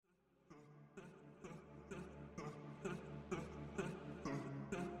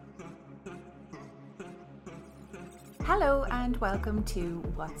Hello and welcome to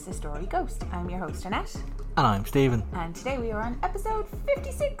What's the Story Ghost. I'm your host Annette. And I'm Stephen. And today we are on episode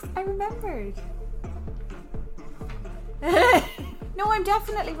 56. I remembered. No, I'm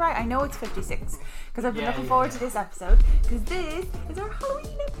definitely right. I know it's 56 because I've been looking forward to this episode because this is our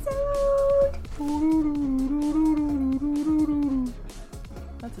Halloween episode.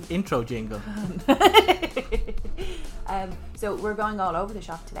 That's an intro jingle. So we're going all over the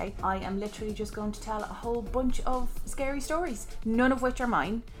shop today. I am literally just going to tell a whole bunch of scary stories, none of which are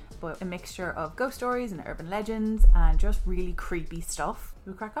mine, but a mixture of ghost stories and urban legends and just really creepy stuff.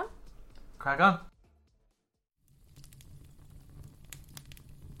 Will we crack on? Crack on.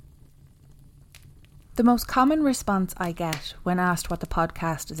 The most common response I get when asked what the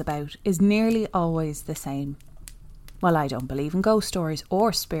podcast is about is nearly always the same. Well, I don't believe in ghost stories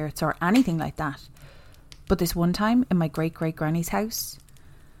or spirits or anything like that. But this one time in my great-great-granny's house.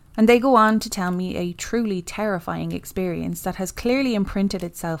 And they go on to tell me a truly terrifying experience that has clearly imprinted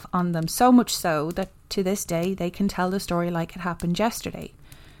itself on them, so much so that to this day they can tell the story like it happened yesterday.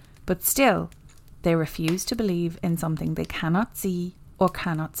 But still, they refuse to believe in something they cannot see or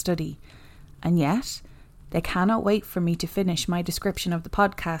cannot study. And yet, they cannot wait for me to finish my description of the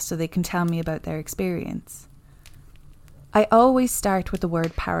podcast so they can tell me about their experience. I always start with the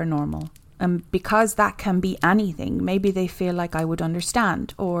word paranormal. And because that can be anything, maybe they feel like I would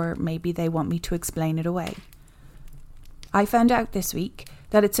understand, or maybe they want me to explain it away. I found out this week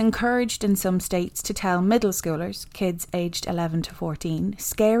that it's encouraged in some states to tell middle schoolers, kids aged 11 to 14,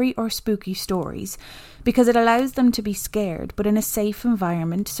 scary or spooky stories because it allows them to be scared, but in a safe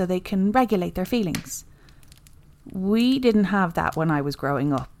environment so they can regulate their feelings. We didn't have that when I was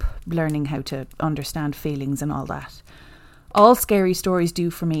growing up, learning how to understand feelings and all that. All scary stories do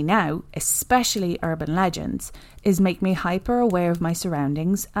for me now, especially urban legends, is make me hyper aware of my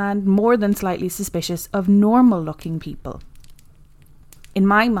surroundings and more than slightly suspicious of normal looking people. In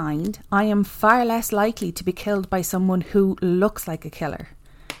my mind, I am far less likely to be killed by someone who looks like a killer.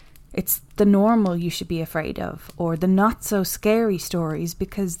 It's the normal you should be afraid of, or the not so scary stories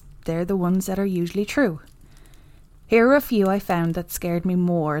because they're the ones that are usually true. Here are a few I found that scared me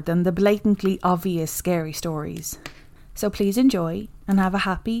more than the blatantly obvious scary stories. So please enjoy and have a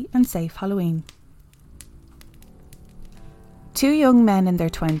happy and safe Halloween. Two young men in their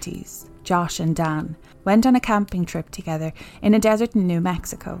 20s, Josh and Dan, went on a camping trip together in a desert in New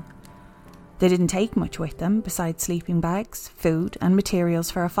Mexico. They didn't take much with them besides sleeping bags, food and materials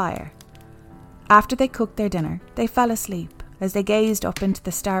for a fire. After they cooked their dinner, they fell asleep as they gazed up into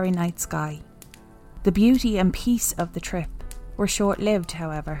the starry night sky. The beauty and peace of the trip were short-lived,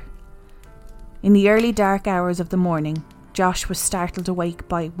 however. In the early dark hours of the morning, Josh was startled awake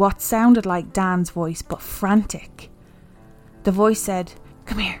by what sounded like Dan's voice, but frantic. The voice said,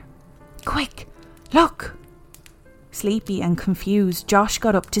 "Come here, quick, look." Sleepy and confused, Josh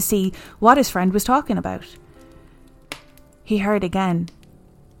got up to see what his friend was talking about. He heard again,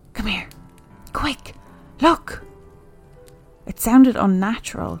 "Come here, quick, look." It sounded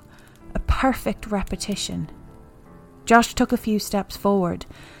unnatural, a perfect repetition. Josh took a few steps forward,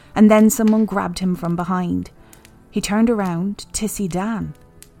 and then someone grabbed him from behind. He turned around to see Dan,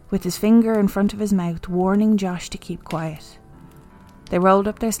 with his finger in front of his mouth, warning Josh to keep quiet. They rolled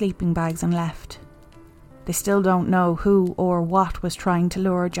up their sleeping bags and left. They still don't know who or what was trying to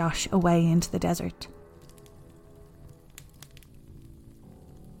lure Josh away into the desert.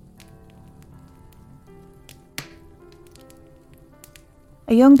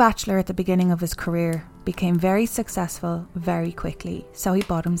 A young bachelor at the beginning of his career became very successful very quickly, so he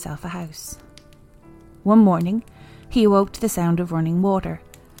bought himself a house. One morning, he awoke to the sound of running water.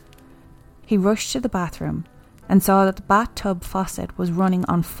 He rushed to the bathroom and saw that the bathtub faucet was running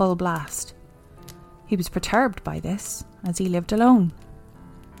on full blast. He was perturbed by this, as he lived alone.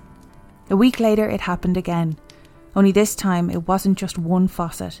 A week later, it happened again, only this time it wasn't just one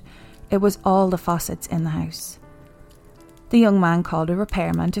faucet, it was all the faucets in the house. The young man called a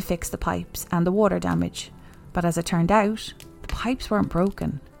repairman to fix the pipes and the water damage, but as it turned out, the pipes weren't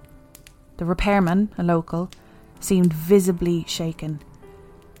broken. The repairman, a local, seemed visibly shaken.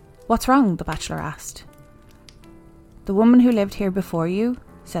 "What's wrong?" the bachelor asked. "The woman who lived here before you,"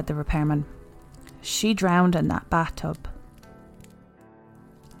 said the repairman. "She drowned in that bathtub."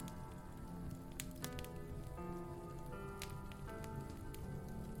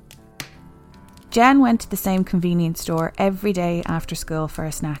 Jen went to the same convenience store every day after school for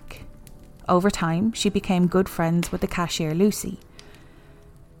a snack. Over time, she became good friends with the cashier, Lucy.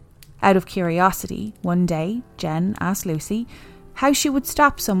 Out of curiosity, one day, Jen asked Lucy how she would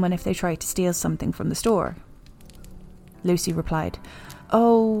stop someone if they tried to steal something from the store. Lucy replied,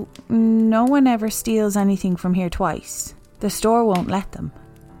 "Oh, no one ever steals anything from here twice. The store won't let them."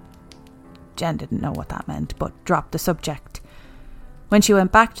 Jen didn't know what that meant, but dropped the subject. When she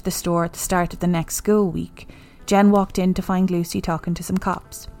went back to the store at the start of the next school week, Jen walked in to find Lucy talking to some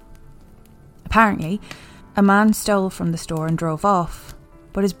cops. Apparently, a man stole from the store and drove off,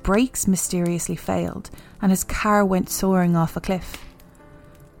 but his brakes mysteriously failed and his car went soaring off a cliff.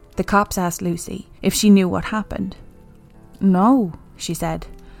 The cops asked Lucy if she knew what happened. "No," she said.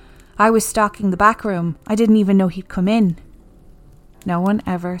 "I was stocking the back room. I didn't even know he'd come in." No one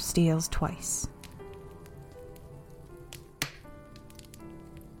ever steals twice.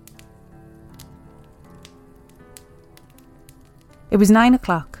 It was 9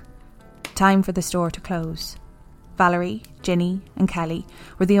 o'clock. Time for the store to close. Valerie, Ginny and Kelly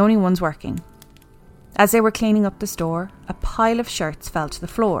were the only ones working. As they were cleaning up the store, a pile of shirts fell to the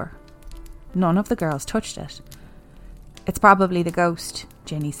floor. None of the girls touched it. "It's probably the ghost,"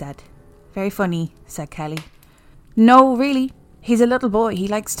 Ginny said. "Very funny," said Kelly. "No, really. He's a little boy. He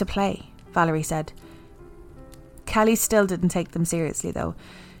likes to play," Valerie said. Kelly still didn't take them seriously, though.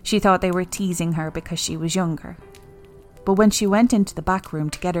 She thought they were teasing her because she was younger. But when she went into the back room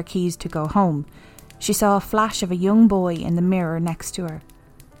to get her keys to go home, she saw a flash of a young boy in the mirror next to her.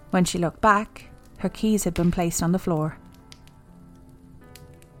 When she looked back, her keys had been placed on the floor.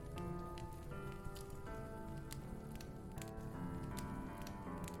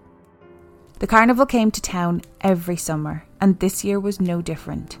 The carnival came to town every summer, and this year was no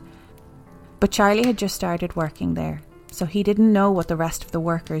different. But Charlie had just started working there, so he didn't know what the rest of the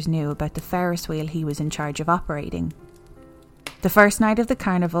workers knew about the Ferris wheel he was in charge of operating. The first night of the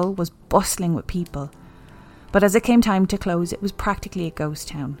carnival was bustling with people, but as it came time to close, it was practically a ghost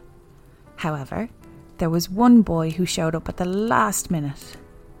town. However, there was one boy who showed up at the last minute.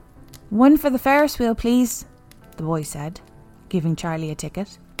 "One for the Ferris wheel, please," the boy said, giving Charlie a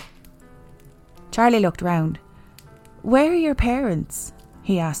ticket. Charlie looked round. "Where are your parents?"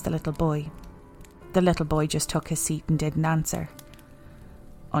 he asked the little boy. The little boy just took his seat and didn't answer.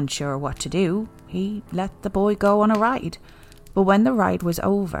 Unsure what to do, he let the boy go on a ride. But when the ride was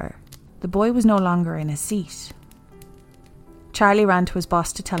over, the boy was no longer in his seat. Charlie ran to his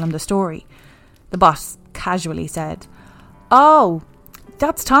boss to tell him the story. The boss casually said, "Oh,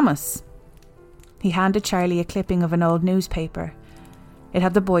 that's Thomas." He handed Charlie a clipping of an old newspaper. It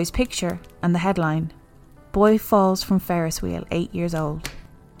had the boy's picture and the headline, "Boy falls from Ferris wheel, 8 years old."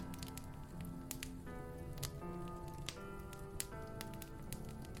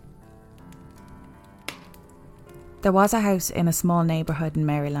 There was a house in a small neighbourhood in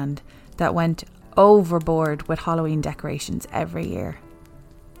Maryland that went overboard with Halloween decorations every year.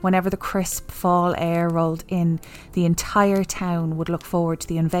 Whenever the crisp fall air rolled in, the entire town would look forward to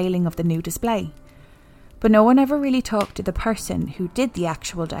the unveiling of the new display. But no one ever really talked to the person who did the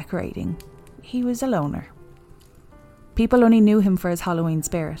actual decorating. He was a loner. People only knew him for his Halloween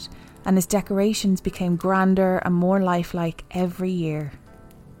spirit, and his decorations became grander and more lifelike every year.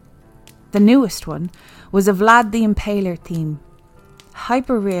 The newest one was a Vlad the Impaler theme.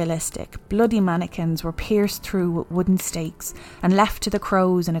 Hyper-realistic, bloody mannequins were pierced through with wooden stakes and left to the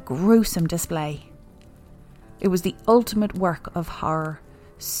crows in a gruesome display. It was the ultimate work of horror,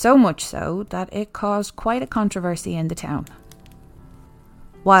 so much so that it caused quite a controversy in the town.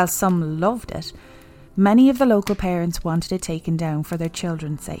 While some loved it, many of the local parents wanted it taken down for their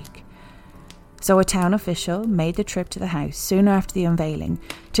children's sake. So a town official made the trip to the house soon after the unveiling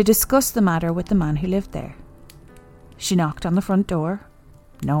to discuss the matter with the man who lived there. She knocked on the front door.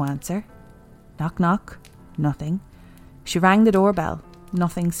 No answer. Knock, knock. Nothing. She rang the doorbell.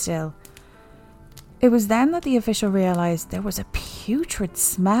 Nothing still. It was then that the official realised there was a putrid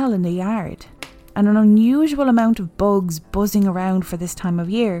smell in the yard and an unusual amount of bugs buzzing around for this time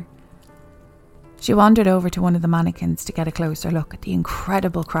of year. She wandered over to one of the mannequins to get a closer look at the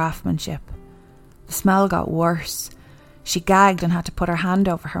incredible craftsmanship. The smell got worse. She gagged and had to put her hand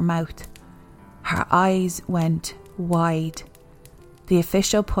over her mouth. Her eyes went wide. The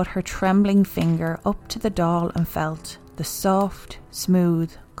official put her trembling finger up to the doll and felt the soft,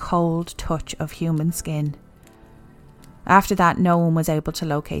 smooth, cold touch of human skin. After that, no one was able to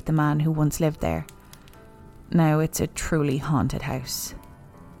locate the man who once lived there. Now it's a truly haunted house.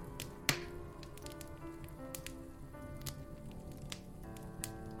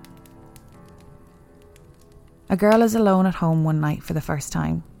 A girl is alone at home one night for the first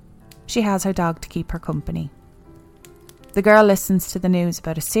time. She has her dog to keep her company. The girl listens to the news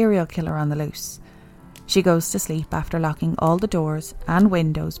about a serial killer on the loose. She goes to sleep after locking all the doors and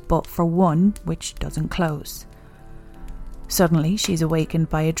windows but for one which doesn't close. Suddenly she's awakened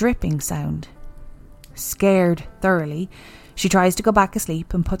by a dripping sound. Scared thoroughly, She tries to go back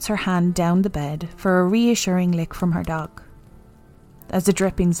asleep and puts her hand down the bed for a reassuring lick from her dog. As the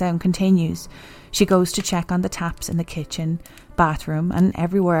dripping sound continues, she goes to check on the taps in the kitchen, bathroom and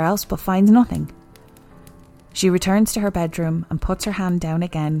everywhere else but finds nothing. She returns to her bedroom and puts her hand down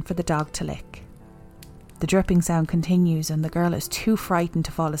again for the dog to lick. The dripping sound continues and the girl is too frightened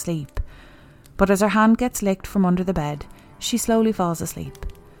to fall asleep. But as her hand gets licked from under the bed, she slowly falls asleep.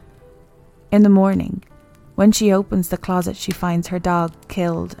 In the morning, when she opens the closet, she finds her dog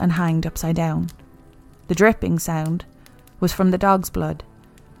killed and hanged upside down. The dripping sound was from the dog's blood.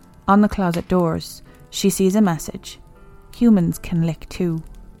 On the closet doors, she sees a message: "Humans can lick too."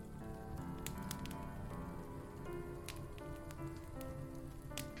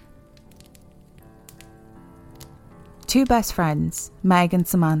 Two best friends, Meg and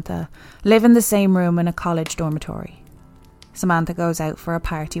Samantha, live in the same room in a college dormitory. Samantha goes out for a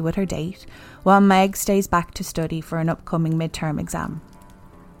party with her date, while Meg stays back to study for an upcoming midterm exam.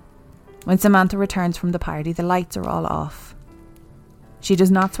 When Samantha returns from the party, the lights are all off. She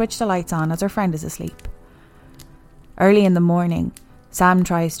does not switch the lights on as her friend is asleep. Early in the morning, Sam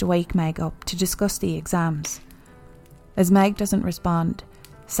tries to wake Meg up to discuss the exams. As Meg doesn't respond,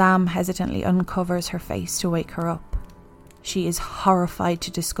 Sam hesitantly uncovers her face to wake her up. She is horrified to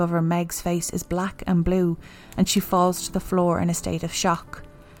discover Meg's face is black and blue, and she falls to the floor in a state of shock.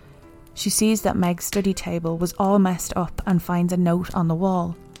 She sees that Meg's study table was all messed up and finds a note on the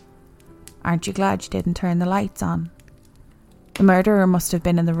wall. "Aren't you glad you didn't turn the lights on?" The murderer must have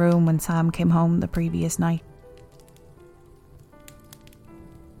been in the room when Sam came home the previous night.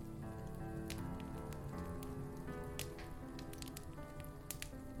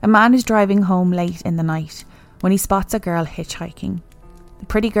 A man is driving home late in the night when he spots a girl hitchhiking. The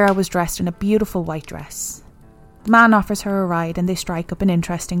pretty girl was dressed in a beautiful white dress. The man offers her a ride and they strike up an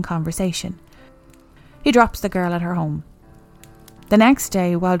interesting conversation. He drops the girl at her home. The next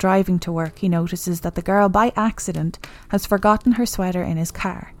day, while driving to work, he notices that the girl, by accident, has forgotten her sweater in his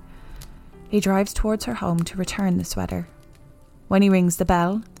car. He drives towards her home to return the sweater. When he rings the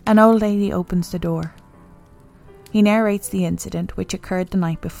bell, an old lady opens the door. He narrates the incident which occurred the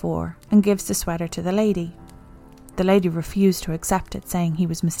night before and gives the sweater to the lady. The lady refused to accept it, saying he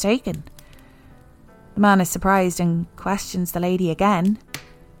was mistaken. The man is surprised and questions the lady again.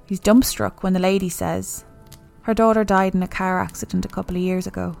 He's dumbstruck when the lady says her daughter died in a car accident a couple of years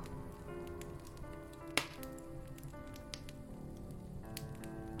ago.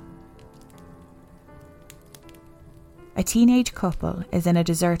 A teenage couple is in a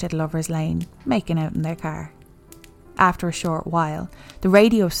deserted lover's lane, making out in their car. After a short while, the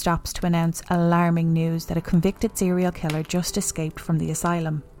radio stops to announce alarming news that a convicted serial killer just escaped from the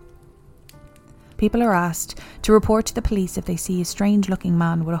asylum. People are asked to report to the police if they see a strange-looking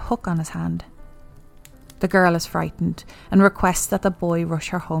man with a hook on his hand. The girl is frightened and requests that the boy rush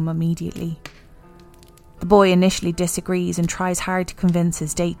her home immediately. The boy initially disagrees and tries hard to convince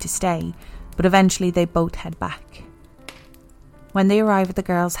his date to stay, but eventually they both head back. When they arrive at the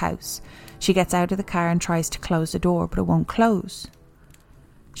girl's house, she gets out of the car and tries to close the door, but it won't close.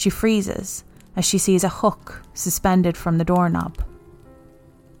 She freezes as she sees a hook suspended from the doorknob.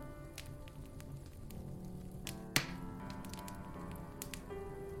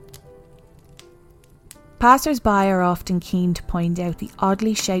 Passers-by are often keen to point out the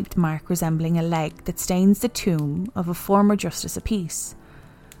oddly shaped mark resembling a leg that stains the tomb of a former Justice of Peace.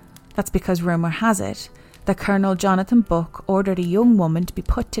 That's because rumour has it that Colonel Jonathan Buck ordered a young woman to be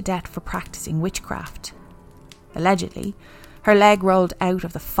put to death for practising witchcraft. Allegedly, her leg rolled out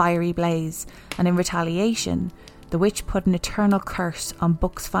of the fiery blaze, and in retaliation, the witch put an eternal curse on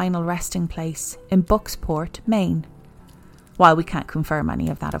Buck's final resting place in Bucksport, Maine. While we can't confirm any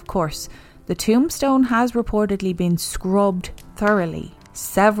of that, of course, the tombstone has reportedly been scrubbed thoroughly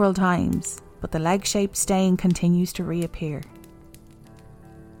several times, but the leg-shaped stain continues to reappear.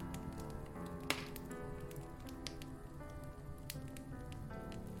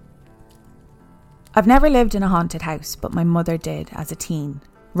 I've never lived in a haunted house, but my mother did as a teen,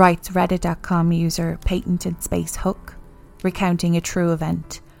 writes Reddit.com user Patented Space Hook, recounting a true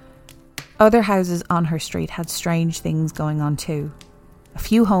event. Other houses on her street had strange things going on too. A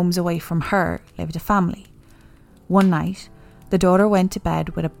few homes away from her lived a family. One night, the daughter went to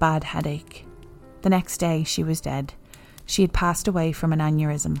bed with a bad headache. The next day, she was dead. She had passed away from an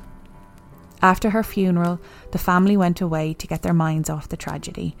aneurysm. After her funeral, the family went away to get their minds off the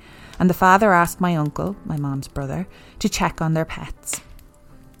tragedy, and the father asked my uncle, my mom's brother, to check on their pets.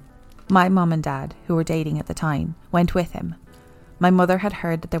 My mum and dad, who were dating at the time, went with him. My mother had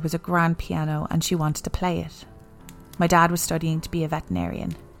heard that there was a grand piano and she wanted to play it. My dad was studying to be a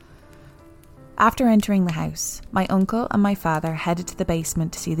veterinarian. After entering the house, my uncle and my father headed to the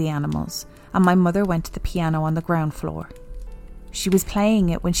basement to see the animals, and my mother went to the piano on the ground floor. She was playing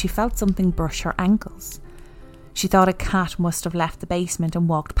it when she felt something brush her ankles. She thought a cat must have left the basement and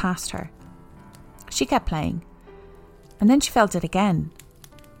walked past her. She kept playing, and then she felt it again.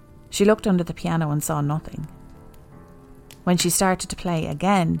 She looked under the piano and saw nothing. When she started to play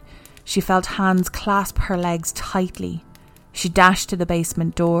again, she felt hands clasp her legs tightly. She dashed to the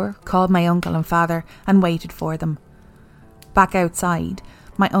basement door, called my uncle and father, and waited for them. Back outside,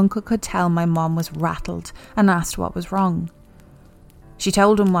 my uncle could tell my mom was rattled and asked what was wrong. She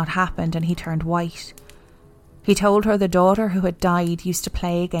told him what happened and he turned white. He told her the daughter who had died used to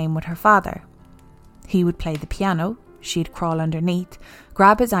play a game with her father. He would play the piano, she'd crawl underneath,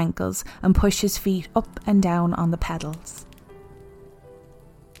 grab his ankles and push his feet up and down on the pedals.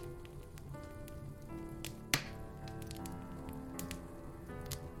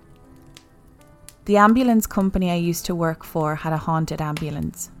 The ambulance company I used to work for had a haunted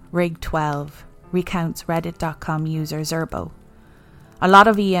ambulance, Rig 12, recounts Reddit.com user Zerbo. A lot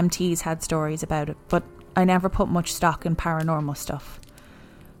of EMTs had stories about it, but I never put much stock in paranormal stuff.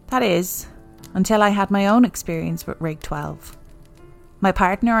 That is, until I had my own experience with Rig 12. My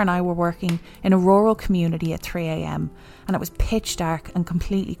partner and I were working in a rural community at 3 a.m, and it was pitch dark and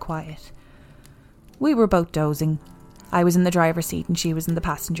completely quiet. We were both dozing. I was in the driver's seat and she was in the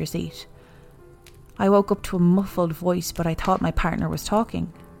passenger seat. I woke up to a muffled voice, but I thought my partner was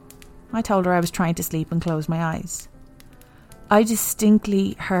talking. I told her I was trying to sleep and closed my eyes. I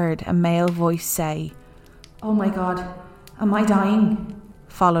distinctly heard a male voice say, "Oh my God, am I dying?"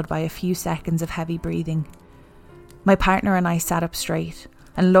 followed by a few seconds of heavy breathing. My partner and I sat up straight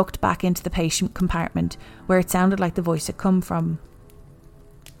and looked back into the patient compartment where it sounded like the voice had come from.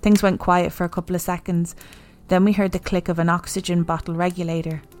 Things went quiet for a couple of seconds. Then we heard the click of an oxygen bottle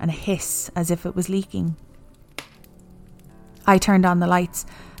regulator and a hiss as if it was leaking. I turned on the lights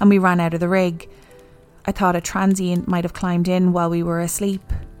and we ran out of the rig. I thought a transient might have climbed in while we were asleep.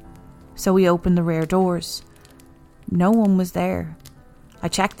 So we opened the rear doors. No one was there. I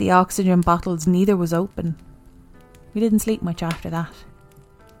checked the oxygen bottles, neither was open. We didn't sleep much after that.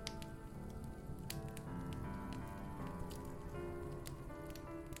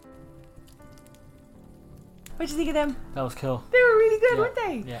 What did you think of them? That was cool. They were really good, Yeah, weren't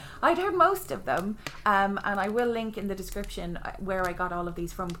they? yeah. I'd heard most of them, and I will link in the description where I got all of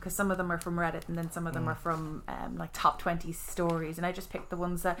these from, because some of them are from Reddit and then some of them are from like top 20 stories, and I just picked the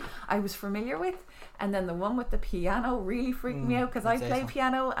ones that I was familiar with. And then the one with the piano really freaked me out, because I play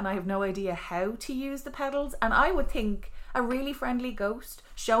piano and I have no idea how to use the pedals, and I would think a really friendly ghost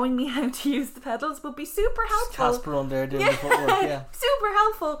showing me how to use the pedals would be super helpful. Casper on there doing the footwork, yeah. Super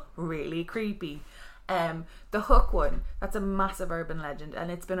helpful. Really creepy. The Hook one, that's a massive urban legend,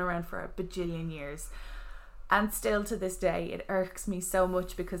 and it's been around for a bajillion years, and still to this day it irks me so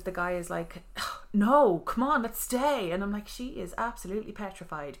much, because the guy is like, "No, come on, let's stay," and I'm like, she is absolutely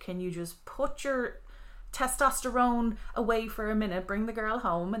petrified. Can you just put your testosterone away for a minute, bring the girl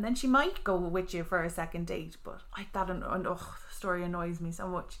home, and then she might go with you for a second date. But the story annoys me so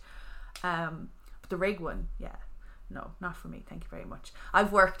much. But the rig one, yeah, no, not for me, thank you very much.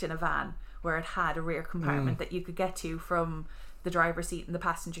 I've worked in a van where it had a rear compartment that you could get to from the driver's seat and the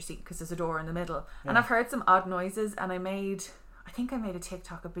passenger seat, because there's a door in the middle. Yeah. And I've heard some odd noises, and I think I made a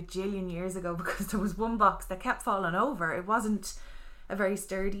TikTok a bajillion years ago, because there was one box that kept falling over. It wasn't a very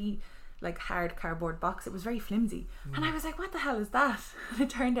sturdy, like hard cardboard box. It was very flimsy. And I was like, what the hell is that? And it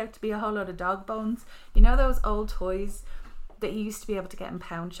turned out to be a whole load of dog bones. You know those old toys that you used to be able to get in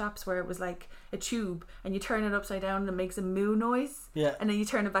pound shops, where it was like a tube and you turn it upside down and it makes a moo noise, and then you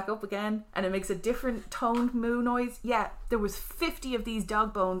turn it back up again and it makes a different toned moo noise. Yeah, there was 50 of these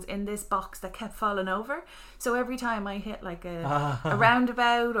dog bones in this box that kept falling over. So every time I hit like a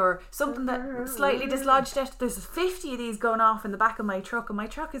roundabout or something that slightly dislodged it, there's 50 of these going off in the back of my truck, and my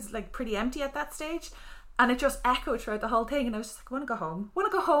truck is like pretty empty at that stage, and it just echoed throughout the whole thing, and I was just like, want to go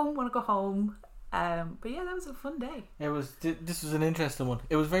home. But yeah, that was a fun day. This was an interesting one.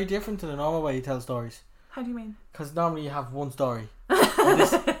 It was very different to the normal way you tell stories. How do you mean? Because normally you have one story.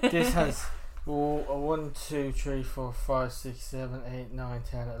 this has 1, 2, 3, 4, 5, 6, 7, 8, 9,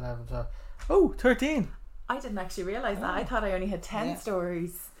 10, 11, 12. Oh, 13. I didn't actually realise that. I thought I only had 10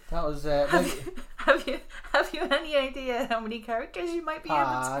 stories. That was have you any idea how many characters you might be able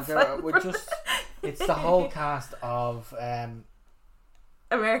to find? It's the whole cast of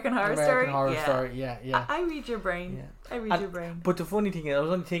American Horror Story. Yeah. I read your brain. Yeah. I read your brain. But the funny thing is, I was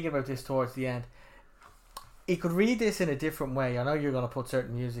only thinking about this towards the end. you could read this in a different way. I know you're going to put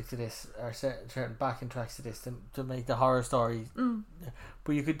certain music to this or certain backing tracks to this to make the horror story.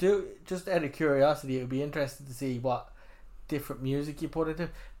 But you could do, just out of curiosity, it would be interesting to see what different music you put into,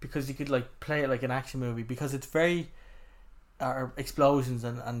 because you could like play it like an action movie, because it's very explosions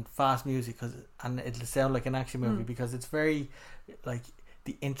and fast music, and it'll sound like an action movie because it's very like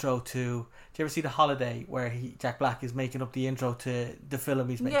the intro to. Do you ever see The Holiday, where Jack Black is making up the intro to the film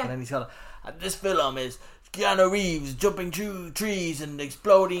he's making, and he's got, and this film is Keanu Reeves jumping through trees and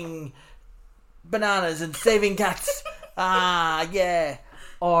exploding bananas and saving cats. Yeah.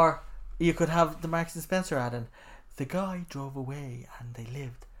 Or you could have the Marks and Spencer ad in, the guy drove away and they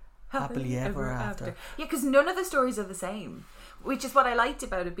lived happily ever after. Yeah, because none of the stories are the same, which is what I liked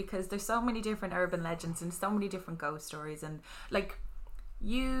about it, because there's so many different urban legends and so many different ghost stories. And like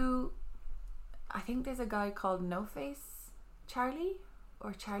I think there's a guy called No Face Charlie,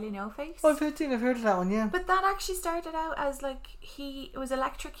 or Charlie No Face. Oh, I've heard of that one, yeah. But that actually started out as like he was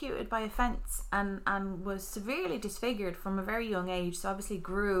electrocuted by a fence and was severely disfigured from a very young age, so obviously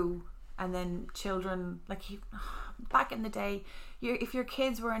grew. And then children, like back in the day, if your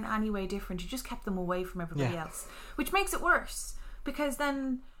kids were in any way different, you just kept them away from everybody else, which makes it worse, because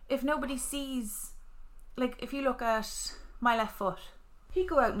then if nobody sees, like if you look at My Left Foot, he'd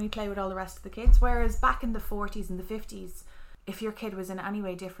go out and he'd play with all the rest of the kids, whereas back in the 40s and the 50s, if your kid was in any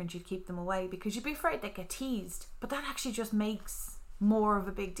way different, you'd keep them away because you'd be afraid they'd get teased. But that actually just makes more of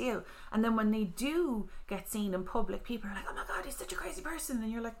a big deal. And then when they do get seen in public, people are like, oh my god, he's such a crazy person.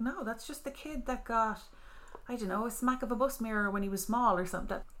 And you're like, no, that's just the kid that got, I don't know, a smack of a bus mirror when he was small or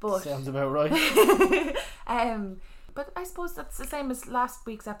something. But sounds about right. But I suppose that's the same as last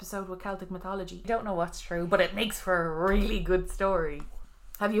week's episode with Celtic mythology. I don't know what's true, but it makes for a really good story.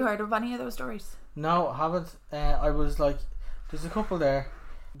 Have you heard of any of those stories? No, I haven't. I was like, there's a couple there.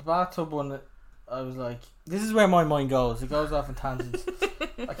 The bathtub one, I was like, this is where my mind goes. It goes off in tangents.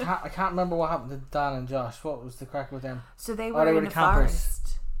 I can't remember what happened to Dan and Josh. What was the crack with them? So they were in a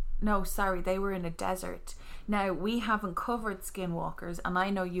forest. No, sorry, they were in a desert. Now, we haven't covered skinwalkers, and I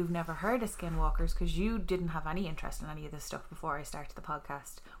know you've never heard of skinwalkers because you didn't have any interest in any of this stuff before I started the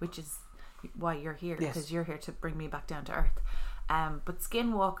podcast, which is why you're here, because you're here to bring me back down to earth. But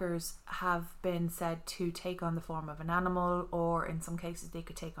skinwalkers have been said to take on the form of an animal, or in some cases they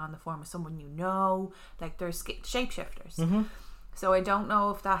could take on the form of someone you know, like they're shapeshifters. So I don't know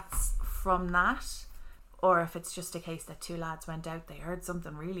if that's from that, or if it's just a case that two lads went out, they heard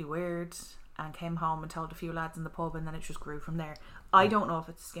something really weird and came home and told a few lads in the pub, and then it just grew from there. I don't know if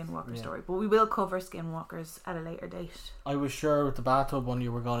it's a skinwalker story, but we will cover skinwalkers at a later date. I was sure with the bathtub one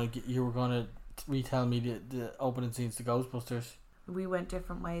you were gonna retell me the opening scenes to Ghostbusters. We went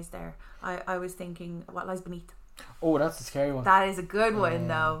different ways there. I was thinking What Lies Beneath. Oh, that's the scary one. That is a good one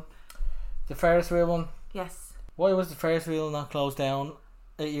though. The Ferris wheel one. Yes. Why was the Ferris wheel not closed down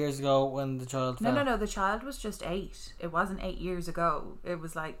 8 years ago when the child fell? No. The child was just 8. It wasn't 8 years ago. It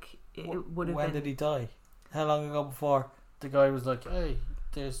was like it would have been. When did he die? How long ago before the guy was like, "Hey,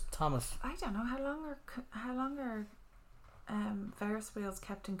 there's Thomas"? I don't know how long are Ferris wheels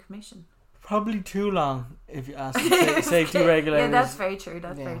kept in commission. Probably too long, if you ask the safety regulators. Yeah, that's very true.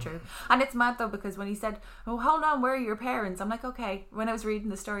 Very true. And it's mad though, because when he said, "Oh, hold on, where are your parents?" I'm like, okay. When I was reading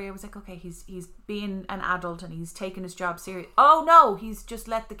the story, I was like, okay, he's being an adult and he's taking his job serious. Oh no, he's just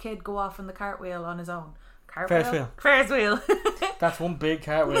let the kid go off on the cartwheel on his own. Ferris wheel. That's one big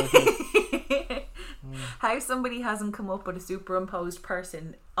cartwheel. How somebody hasn't come up with a superimposed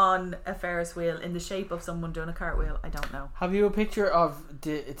person on a Ferris wheel in the shape of someone doing a cartwheel, I don't know. Have you a picture of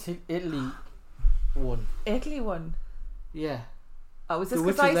the Italy one? Italy one? Yeah. Oh, is this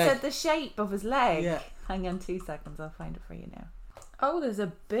because I said the shape of his leg? Yeah. Hang on 2 seconds, I'll find it for you now. Oh, there's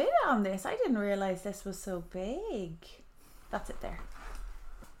a bit on this. I didn't realise this was so big. That's it there.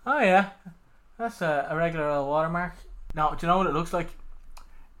 Oh yeah. That's a regular old watermark. No, do you know what it looks like?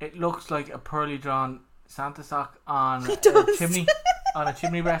 It looks like a poorly drawn Santa sock on a chimney, on a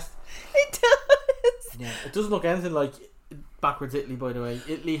chimney breast. It does. Yeah, it doesn't look anything like backwards Italy, by the way.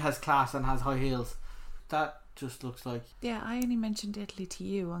 Italy has class and has high heels. That just looks like. Yeah, I only mentioned Italy to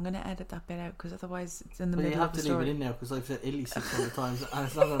you. I'm going to edit that bit out because otherwise it's in the middle of the story. You have to leave it in now because I've said Italy 600 times and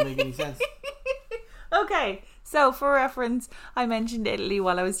it's not going to make any sense. Okay, so for reference, I mentioned Italy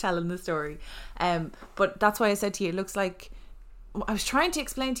while I was telling the story. But that's why I said to you, it looks like. I was trying to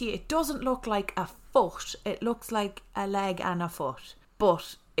explain to you, it doesn't look like a foot. It looks like a leg and a foot.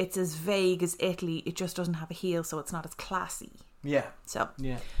 But it's as vague as Italy. It just doesn't have a heel, so it's not as classy. Yeah. So.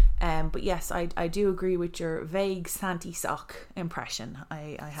 Yeah. But yes, I do agree with your vague Santy sock impression.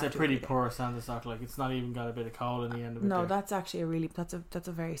 I have it's a pretty poor Santa sock. Like it's not even got a bit of coal in the end of it. No, that's actually that's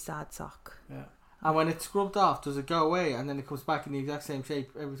a very sad sock. Yeah. And when it's scrubbed off, does it go away and then it comes back in the exact same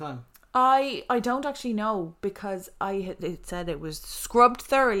shape every time? I don't actually know, because it said it was scrubbed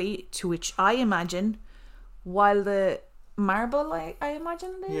thoroughly, to which I imagine, while the marble, I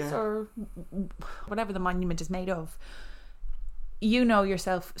imagine it is, or whatever the monument is made of, you know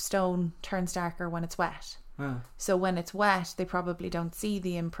yourself, stone turns darker when it's wet. So when it's wet, they probably don't see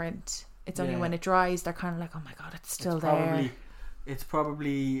the imprint. It's only when it dries, they're kind of like, oh my god, it's still there. It's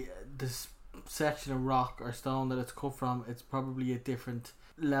probably this section of rock or stone that it's cut from. It's probably a different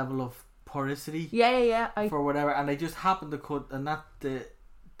level of porosity. For whatever, and they just happen to cut, and that the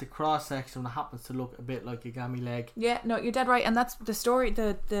cross section happens to look a bit like a gammy leg. Yeah, no, you're dead right, and that's the story.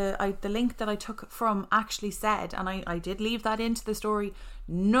 The link that I took from actually said, and I did leave that into the story.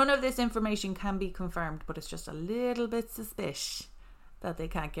 None of this information can be confirmed, but it's just a little bit suspicious that they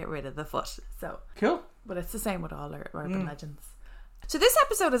can't get rid of the foot. So cool. But it's the same with all our urban legends. So this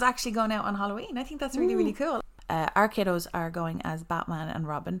episode is actually going out on Halloween. I think that's really, really cool. Our kiddos are going as Batman and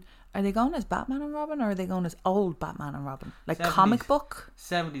Robin. Are they going as Batman and Robin, or are they going as old Batman and Robin? Like 70s, comic book?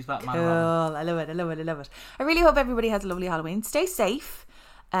 70s Batman and Robin. I love it. I really hope everybody has a lovely Halloween. Stay safe.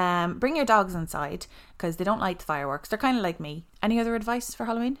 Bring your dogs inside, because they don't like the fireworks. They're kind of like me. Any other advice for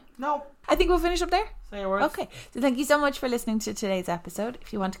Halloween? No. I think we'll finish up there. Say your words. Okay. So thank you so much for listening to today's episode.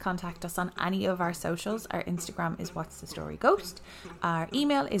 If you want to contact us on any of our socials, our Instagram is What's the Story Ghost. Our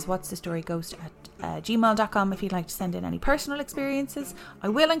email is what'sthestoryghost@gmail.com if you'd like to send in any personal experiences. I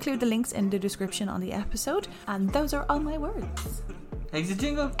will include the links in the description on the episode. And those are all my words. Exit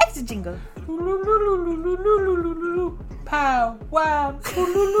jingle. Exit jingle. Pow. Wow.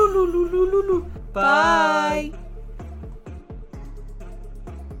 Bye.